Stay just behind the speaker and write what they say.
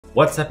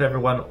What's up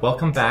everyone,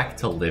 welcome back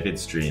to Livid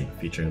Stream,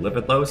 featuring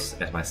Livid Los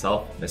and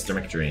myself, Mr.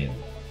 McDream.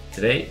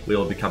 Today, we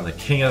will become the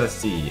king of the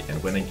sea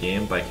and win a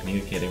game by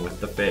communicating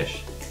with the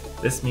fish.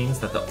 This means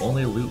that the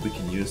only loot we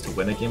can use to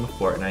win a game of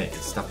Fortnite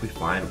is stuff we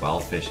find while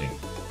fishing.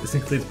 This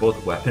includes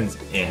both weapons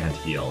and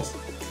heals.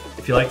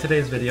 If you like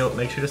today's video,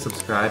 make sure to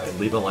subscribe and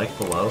leave a like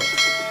below,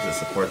 as it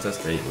supports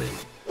us greatly.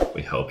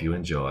 We hope you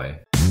enjoy.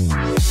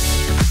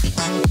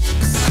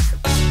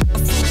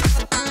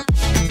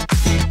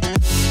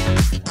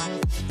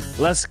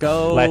 Let's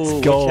go. Let's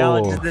go. What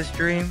challenge is this,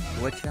 Dream?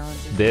 What challenge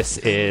is this?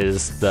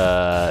 Is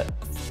the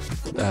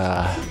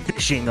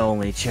fishing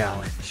only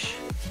challenge.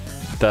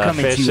 the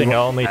Coming to fishing you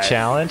only live.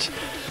 challenge.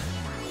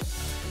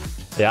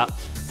 Yeah.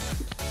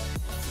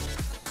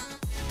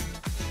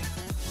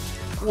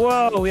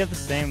 Whoa, we have the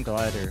same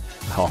glider.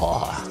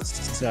 Oh,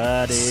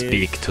 Study.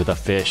 speak to the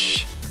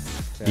fish,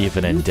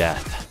 even in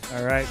death.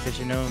 Alright,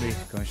 fishing only.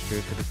 Going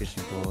straight for the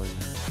fishing pole.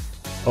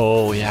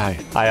 Oh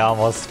yeah, I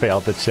almost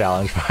failed the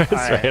challenge first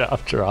right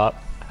off drop.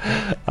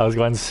 I was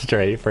going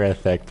straight for a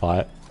thick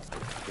pot.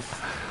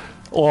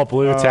 Oh,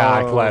 blue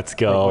tack, let's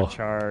go. Purple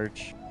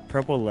charge.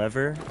 Purple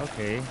lever,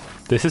 okay.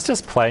 This is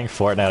just playing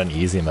Fortnite on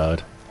easy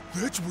mode.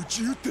 That's what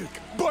you think,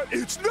 but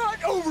it's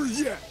not over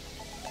yet.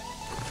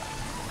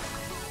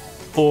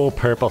 Oh,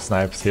 purple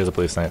snipes. Here's a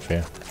blue snipe for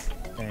you.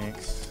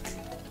 Thanks.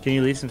 Can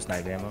you leave some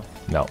snipe ammo?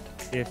 No,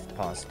 If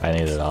possible. I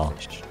need it all.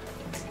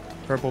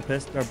 Purple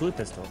pistol, or blue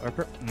pistol, or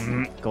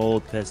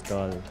gold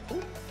pistol.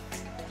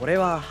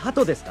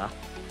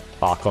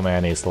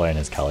 Aquaman needs to learn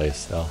his colors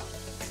still.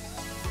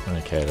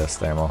 Okay, this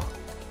thermal.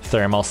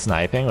 Thermal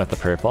sniping with the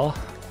purple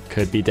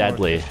could be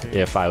deadly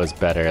if I was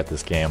better at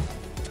this game.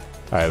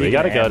 Alright, we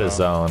gotta go to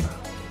zone.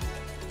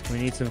 We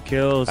need some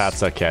kills.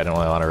 That's okay, I don't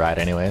really want to ride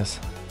anyways.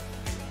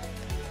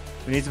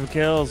 We need some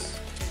kills.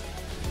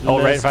 Oh,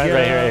 right, Let's right go.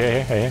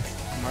 here.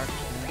 Mark.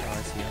 Oh,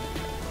 I see him.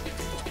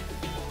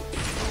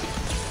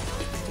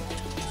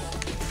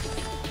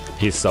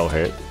 He's so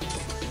hurt.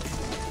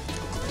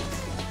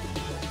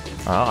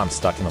 Oh, I'm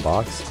stuck in the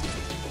box.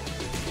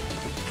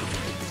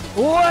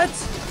 What?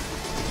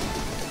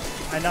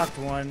 I knocked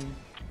one.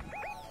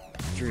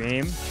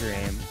 Dream.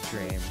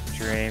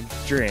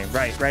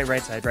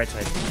 Right side.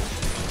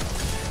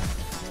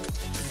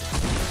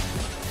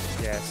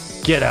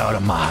 Yes. Get out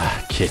of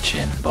my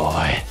kitchen,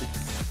 boy.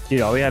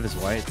 Dude, all we have is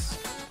whites.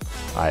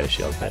 I had a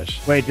shield fish.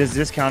 Wait, does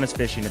this count as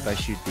fishing if I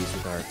shoot these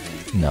with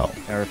RP? No.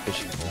 Or a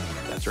fishing pole?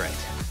 That's right.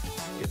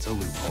 It's a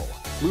loophole.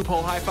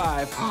 Loophole high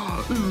five.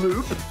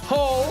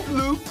 Loophole,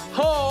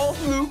 loophole,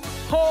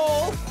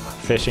 loophole.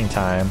 Fishing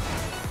time.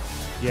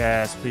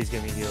 Yes, please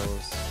give me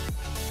heals.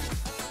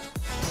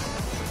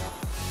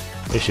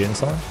 You shooting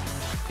someone?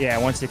 Yeah,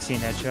 116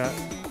 headshot.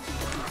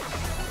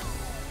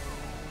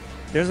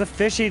 There's a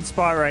fishing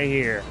spot right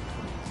here.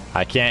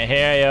 I can't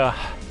hear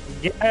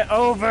you. Get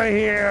over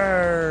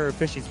here!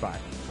 Fishing spot.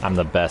 I'm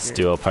the best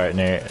duo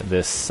partner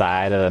this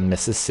side of the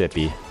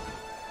Mississippi.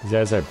 These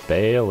guys are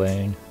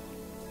bailing.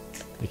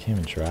 They can't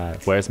even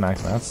drive. Where's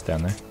Max Mouse?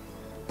 Down there.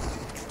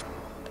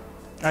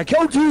 I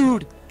killed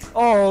dude!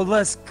 Oh,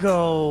 let's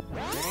go.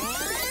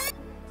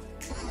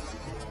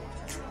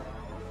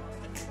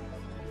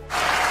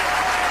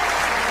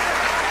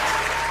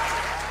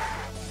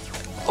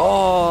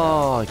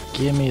 Oh,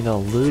 give me the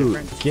loot.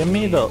 Different Give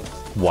me the... team.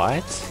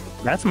 What?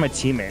 That's my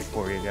teammate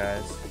for you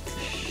guys.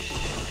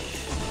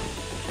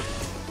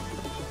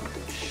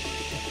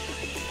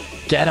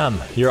 Get him!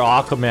 You're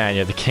Aquaman.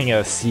 You're the king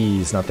of the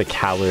seas, not the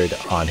coward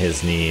on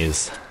his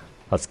knees.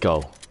 Let's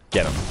go.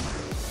 Get him.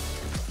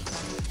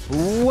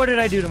 What did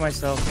I do to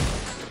myself?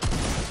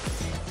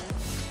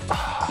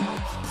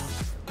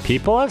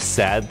 People have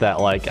said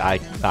that like I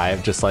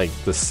have just like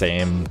the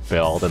same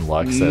build and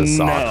looks as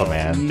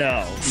Aquaman.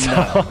 No.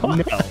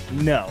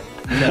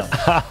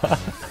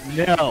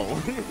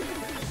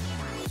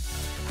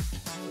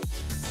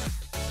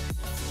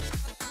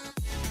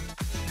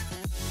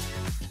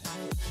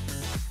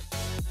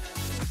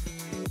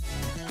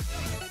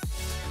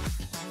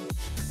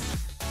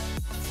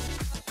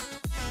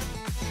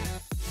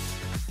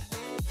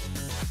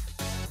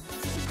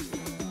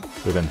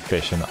 We've been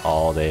fishing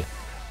all day.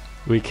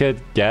 We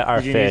could get our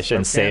Did you need fish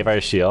and slurp save cans?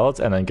 our shields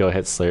and then go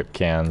hit slurp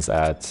cans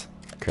at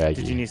Craigie.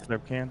 Did you need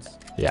slurp cans?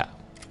 Yeah.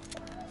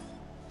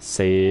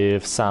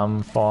 Save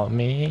some for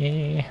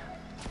me.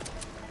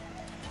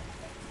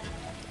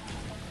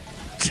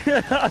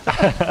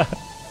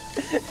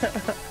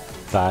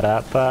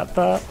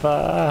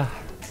 Ba-da-ba-ba-ba.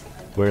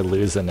 We're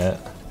losing it.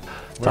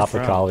 Where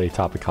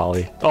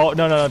Topicali. Oh,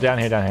 no, down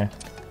here.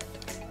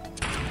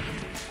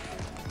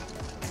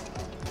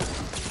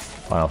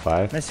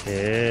 105. Nice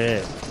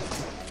hit.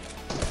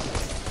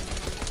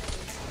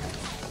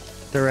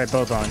 They're right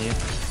both on you.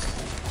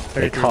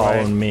 They 33 call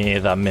white. me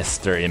the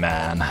mystery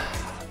man.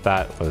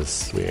 That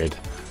was weird.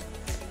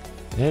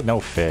 They had no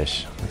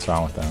fish. What's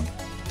wrong with them?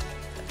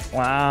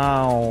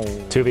 Wow.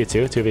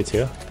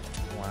 2v2?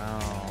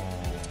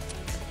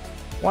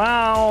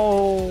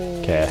 Wow.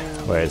 Okay,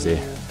 where is he?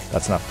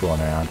 That's enough fooling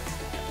around.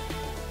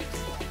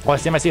 Oh, I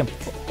see him.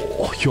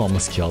 Oh, you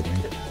almost killed me.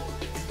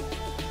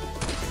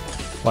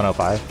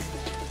 105.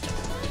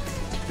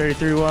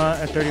 33,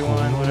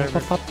 31, whatever.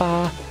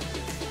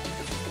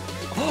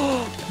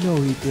 No,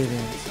 he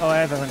didn't. Oh, I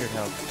have 100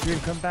 health. Dream,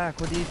 come back.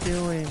 What are you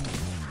doing?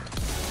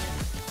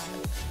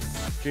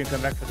 Dream,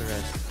 come back for the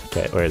res.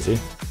 Okay, where is he?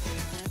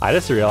 I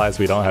just realized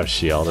we don't have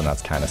shield, and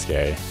that's kind of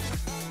scary.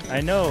 I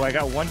know, I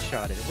got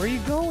one-shotted. Where are you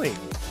going?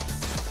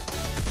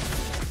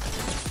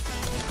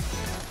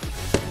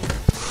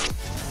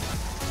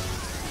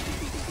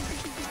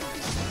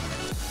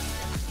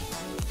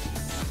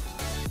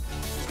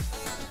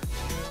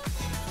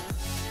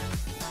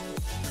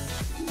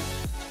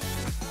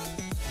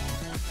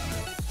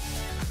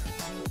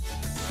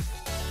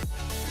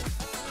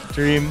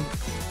 Dream,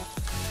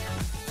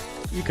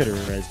 you could have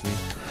rezzed me.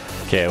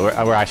 Okay,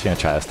 we're actually gonna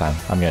try this time.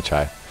 I'm gonna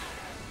try.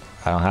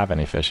 I don't have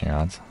any fishing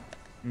rods.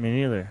 Me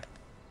neither.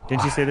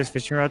 Didn't you say there's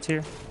fishing rods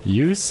here?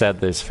 You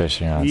said there's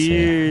fishing rods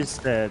here. You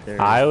said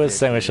there. I was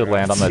saying we should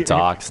land on the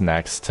docks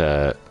next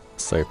to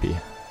Slurpee.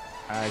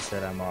 I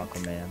said I'm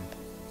Aquaman.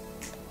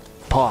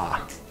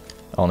 Paw.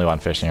 Only one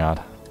fishing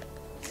rod.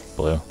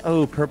 Blue.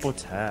 Oh, purple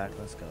tack.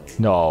 Let's go.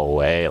 No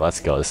way. Let's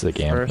go. This is a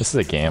game. This is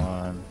a game.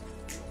 One.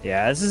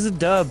 Yeah, this is a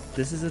dub.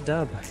 This is a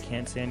dub. I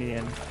can't say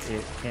anything.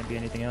 It can't be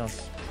anything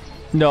else.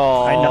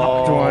 No. I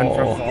knocked one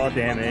for fall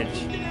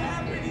damage.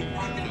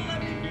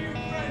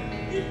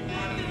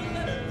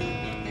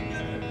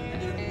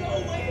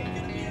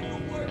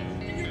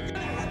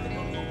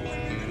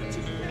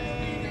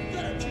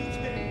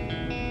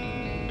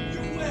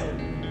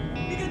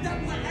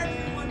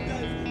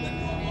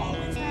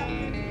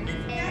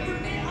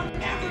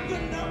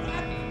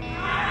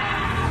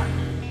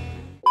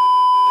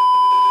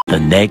 The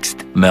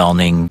next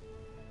morning.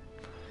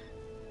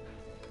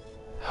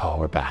 Oh,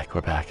 we're back.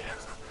 We're back.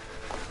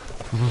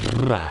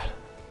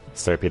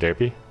 Slurpy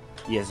derpy.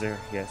 Yes, sir.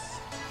 Yes.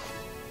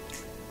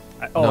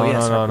 No,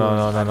 yes,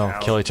 no.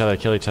 Kill each other.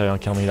 Kill each other.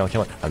 Don't kill me. Don't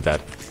kill me. I'm dead.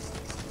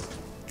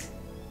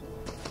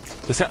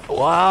 This guy.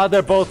 Wow,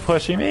 they're both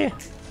pushing me.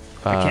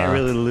 I can't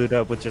really loot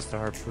up with just a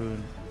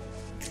harpoon.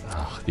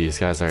 Oh, these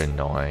guys are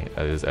annoying.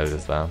 It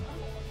is them.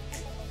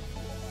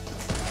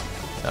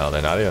 No,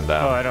 they're not even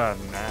them. Oh, I don't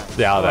have maps.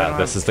 Yeah,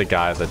 this is the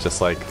guy that just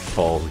like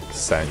full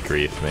sent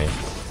grief me.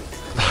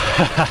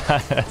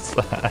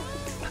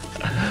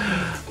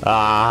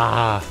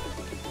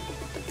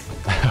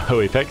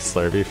 We picked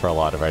Slurpee for a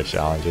lot of our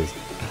challenges.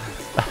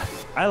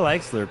 I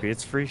like Slurpee.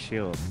 It's free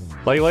shield.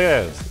 Like, look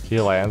at this. He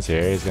lands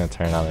here. He's gonna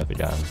turn on with a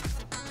gun.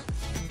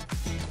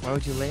 Why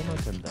would you lane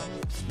with him though?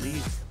 Just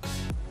leave.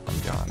 I'm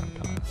gone.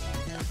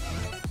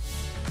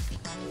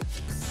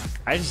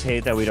 I just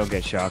hate that we don't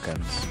get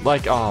shotguns.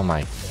 Like, oh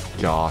my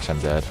gosh, I'm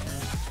dead.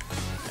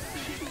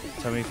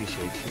 Tell me if he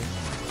shakes you.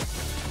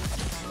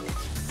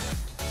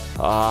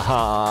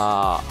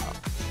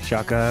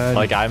 Shotgun.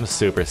 Like, I'm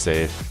super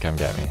safe. Come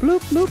get me.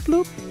 Bloop, bloop,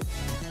 bloop.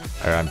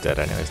 Or I'm dead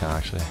anyways now,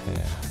 actually.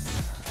 Yeah.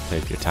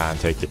 Take your time.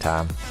 Take your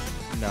time.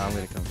 No, I'm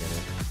gonna come get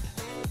it.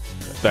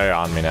 They're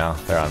on me now.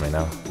 They're on me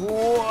now.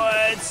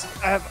 What?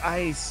 I have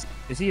ice.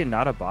 Is he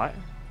not a bot?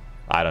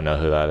 I don't know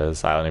who that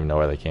is. I don't even know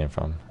where they came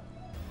from.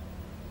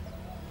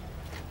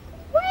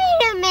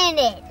 Wait a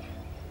minute!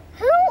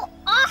 Who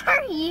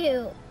are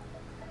you?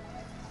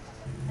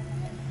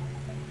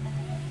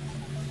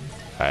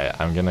 Alright,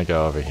 I'm gonna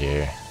go over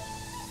here.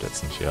 Get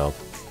some shield.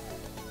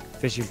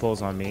 Fishing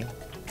poles on me.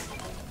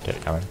 Okay,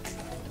 coming.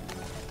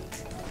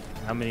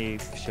 How many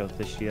shield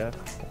fish do you have?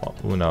 Well,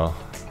 Uno.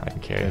 I can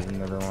carry. There's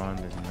another one.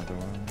 There's another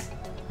one.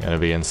 Gonna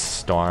be in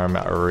storm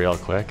real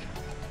quick.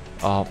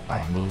 Oh,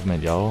 my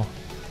movement, yo.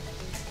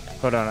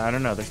 Hold on, I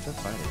don't know. They're still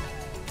fighting.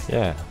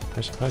 Yeah,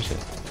 push it.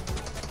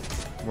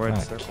 We're We're in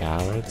not circle.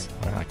 cowards.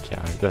 We're not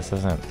cowards.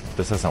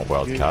 This isn't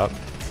World Dude, Cup.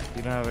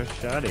 You don't have a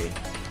shotty.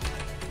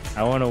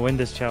 I want to win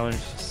this challenge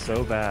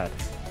so bad.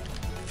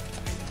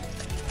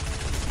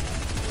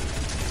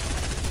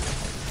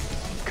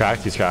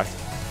 Cracked, he's cracked.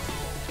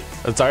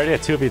 It's already a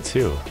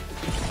 2v2.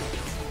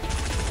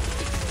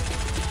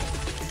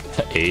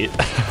 8.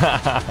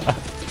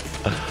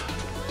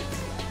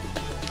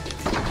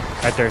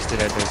 I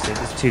thirsted.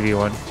 It's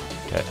 2v1.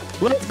 Okay.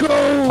 Let's go!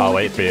 I'll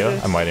wait for you.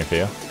 I'm waiting for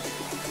you.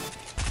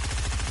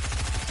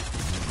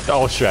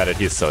 Oh, shredded.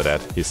 He's so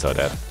dead. He's so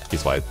dead.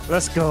 He's white.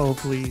 Let's go,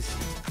 please.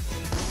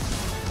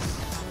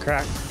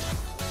 Crack.